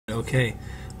Okay,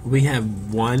 we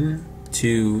have 1,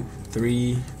 2,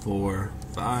 3, 4,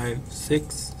 5,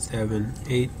 6, 7,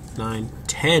 8, 9,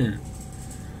 10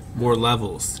 more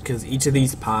levels, because each of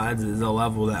these pods is a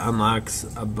level that unlocks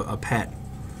a pet.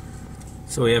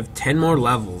 So we have 10 more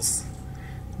levels.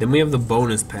 Then we have the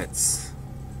bonus pets.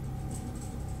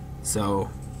 So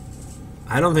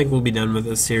I don't think we'll be done with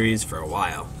this series for a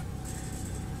while.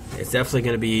 It's definitely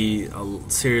going to be a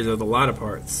series with a lot of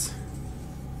parts.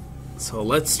 So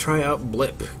let's try out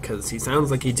Blip, because he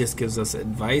sounds like he just gives us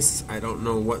advice. I don't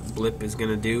know what Blip is going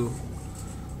to do.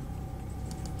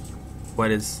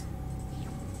 What is...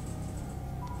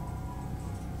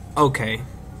 Okay.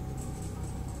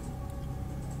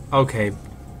 Okay.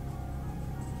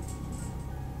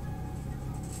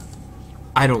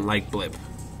 I don't like Blip.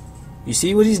 You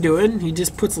see what he's doing? He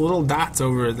just puts little dots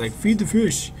over it, like, feed the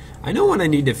fish. I know when I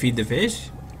need to feed the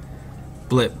fish.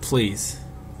 Blip, please.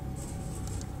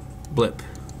 Blip.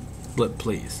 Blip,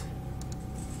 please.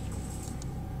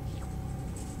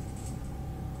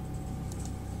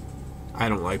 I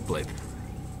don't like Blip.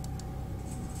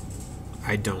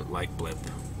 I don't like Blip.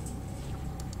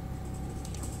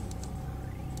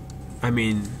 I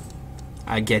mean,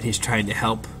 I get he's trying to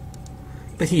help,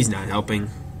 but he's not helping.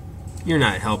 You're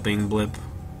not helping, Blip.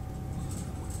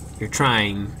 You're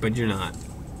trying, but you're not.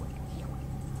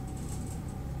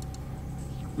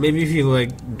 Maybe if you,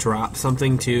 like, drop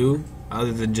something, too,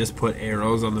 other than just put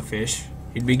arrows on the fish,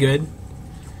 you'd be good.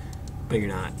 But you're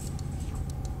not.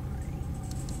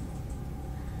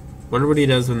 Wonder what he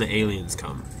does when the aliens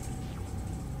come.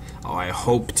 Oh, I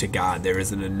hope to God there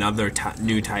isn't another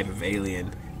new type of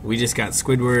alien. We just got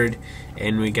Squidward,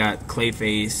 and we got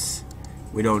Clayface.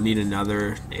 We don't need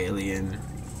another alien.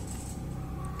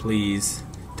 Please.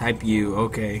 Type U.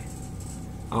 Okay.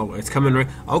 Oh, it's coming right...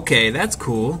 Okay, that's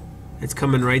cool. It's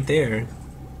coming right there.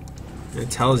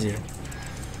 It tells you.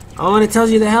 Oh, and it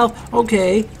tells you the health.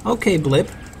 Okay. Okay, Blip.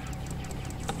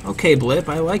 Okay, Blip.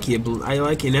 I like you. I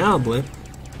like you now, Blip.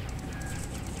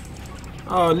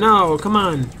 Oh, no. Come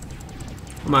on.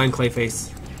 Come on,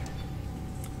 Clayface.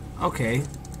 Okay.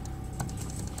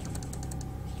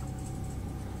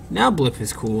 Now Blip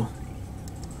is cool.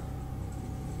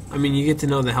 I mean, you get to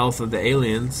know the health of the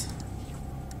aliens.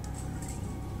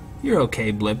 You're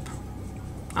okay, Blip.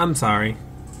 I'm sorry.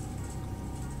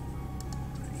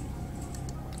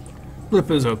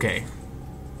 Blip is okay.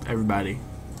 Everybody.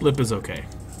 Blip is okay.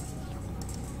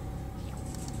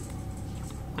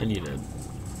 I need it.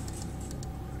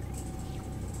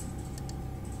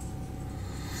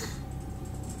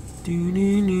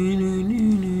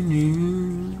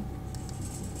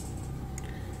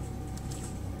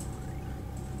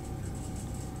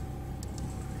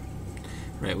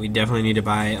 Right, we definitely need to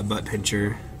buy a butt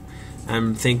pincher.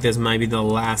 I think this might be the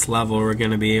last level we're going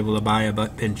to be able to buy a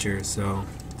butt pincher, so...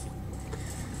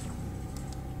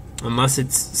 Unless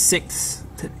it's 6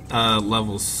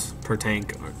 levels per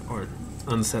tank, or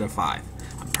instead of 5.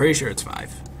 I'm pretty sure it's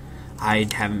 5. I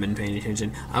haven't been paying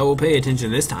attention. I will pay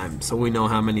attention this time, so we know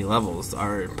how many levels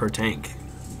are per tank.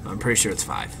 I'm pretty sure it's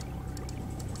 5.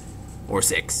 Or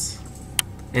 6.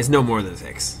 It's no more than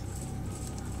 6.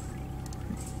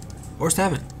 Or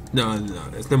 7. No,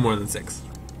 it's no more than 6.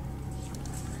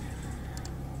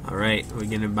 Alright, we're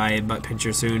gonna buy a butt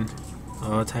pincher soon.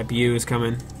 Oh, type U is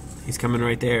coming. He's coming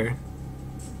right there.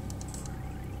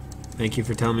 Thank you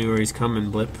for telling me where he's coming,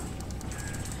 Blip.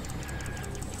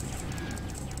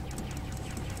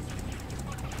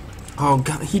 Oh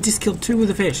god, he just killed 2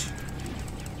 with a fish.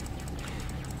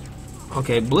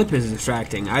 Okay, Blip is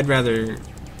distracting. I'd rather...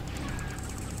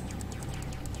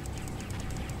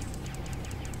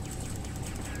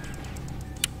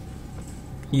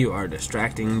 You are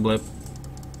distracting, Blip.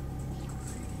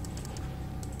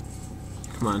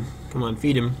 Come on,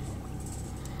 feed him.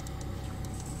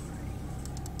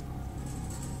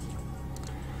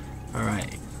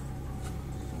 Alright.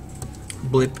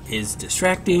 Blip is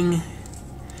distracting.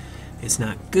 It's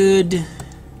not good.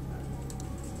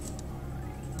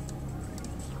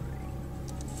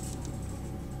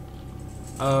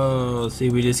 Oh, see,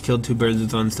 we just killed 2 birds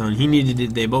with 1 stone. He needed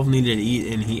it. They both needed to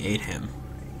eat, and he ate him.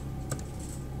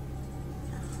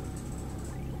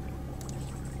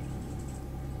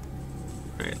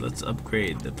 Alright, let's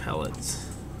upgrade the pellets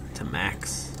to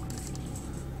max.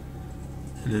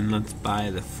 And then let's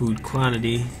buy the food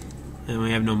quantity. And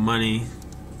we have no money.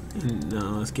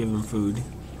 No, let's give him food.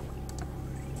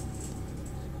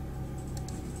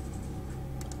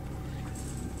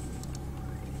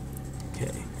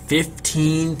 Okay,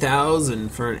 15,000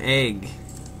 for an egg.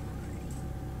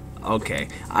 Okay,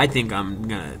 I think I'm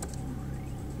gonna...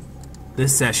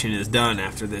 This session is done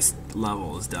after this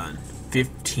level is done.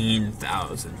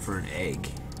 15,000 for an egg.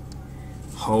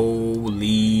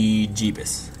 Holy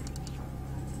jeebus.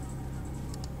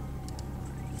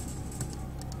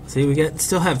 See, we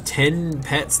still have 10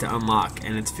 pets to unlock,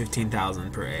 and it's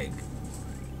 15,000 per egg.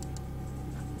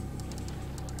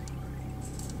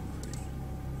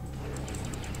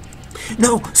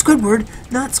 No! Squidward!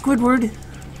 Not Squidward!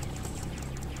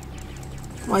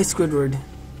 Why Squidward?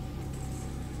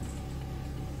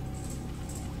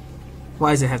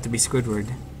 Why does it have to be Squidward?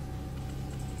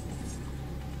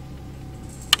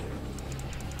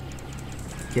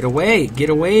 Get away! Get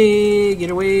away! Get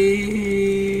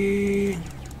away!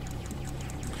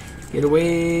 Get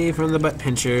away from the butt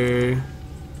pincher.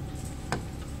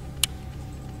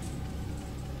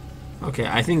 Okay,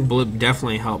 I think Blip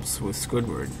definitely helps with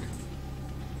Squidward.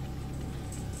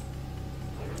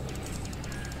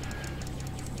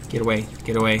 Get away,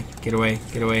 get away, get away,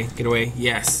 get away, get away.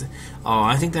 Yes. Oh,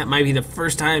 I think that might be the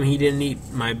first time he didn't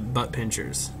eat my butt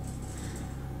pinchers.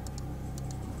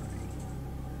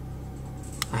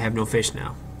 I have no fish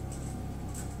now.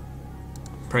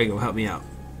 Prego, help me out.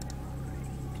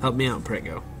 Help me out,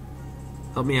 Prego.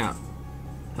 Help me out.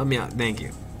 Help me out, thank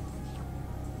you.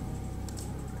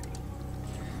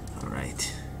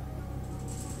 Alright.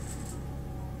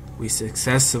 We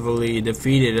successfully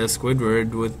defeated a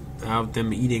Squidward without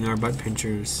them eating our butt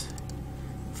pinchers.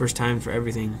 First time for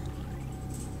everything.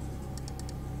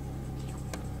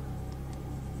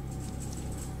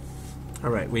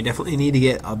 Alright, we definitely need to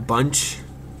get a bunch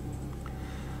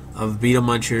of beetle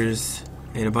munchers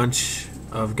and a bunch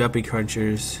of guppy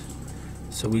crunchers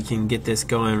so we can get this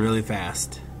going really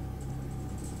fast.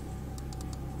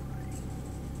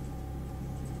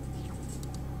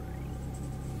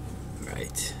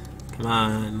 Alright, come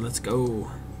on, let's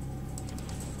go.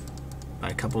 Buy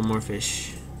a couple more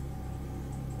fish.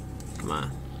 Come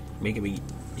on, make it eat.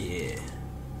 Yeah.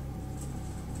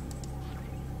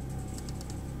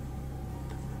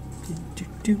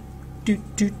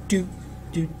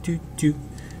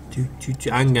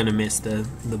 I'm gonna miss the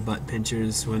butt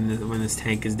pinchers when this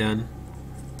tank is done.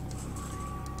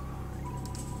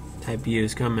 Type U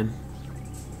is coming.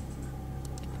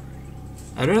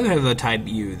 I'd rather have the Type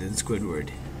U than Squidward.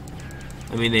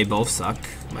 I mean, they both suck,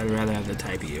 but I'd rather have the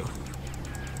Type U.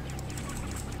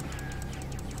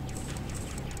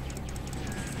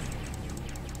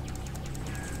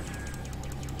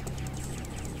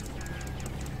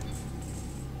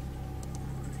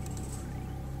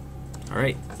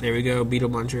 Alright, there we go, beetle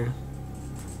muncher.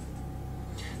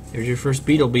 There's your first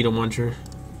beetle muncher.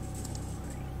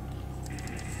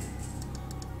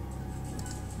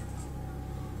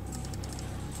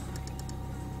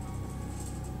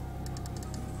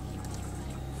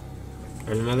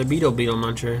 There's another beetle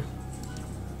muncher.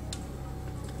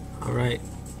 Alright.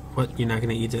 What? You're not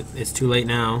gonna eat it? It's too late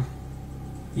now.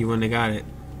 You wouldn't have got it.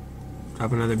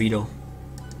 Drop another beetle.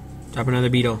 Drop another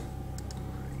beetle.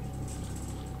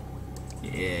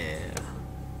 Yeah.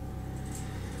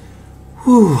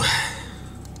 Whew.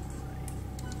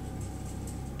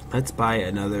 Let's buy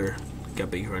another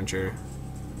guppy cruncher.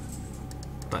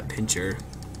 Butt pincher.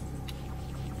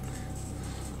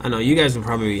 I know you guys will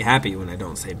probably be happy when I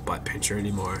don't say butt pincher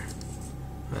anymore.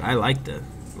 But I like to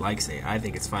say it. I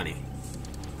think it's funny.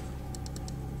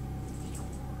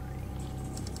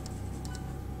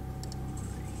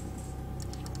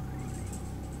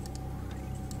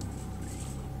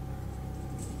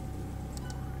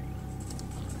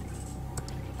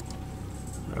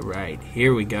 Alright,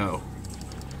 here we go.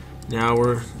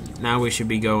 Now we should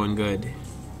be going good.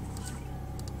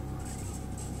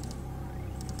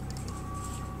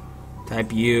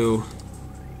 Type U.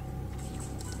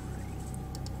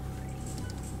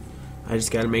 I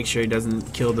just gotta make sure he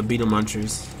doesn't kill the beetle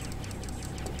munchers.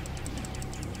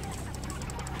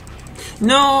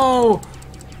 No!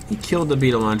 He killed the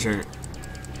beetle muncher.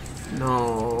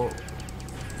 No.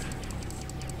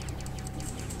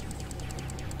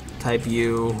 Type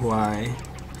U, why?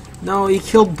 No, he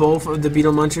killed both of the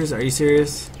beetle munchers. Are you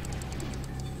serious?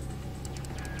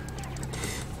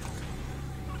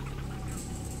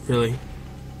 Really?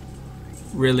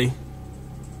 Really?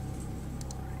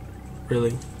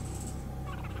 Really?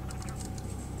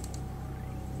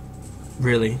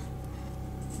 Really?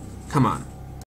 Come on.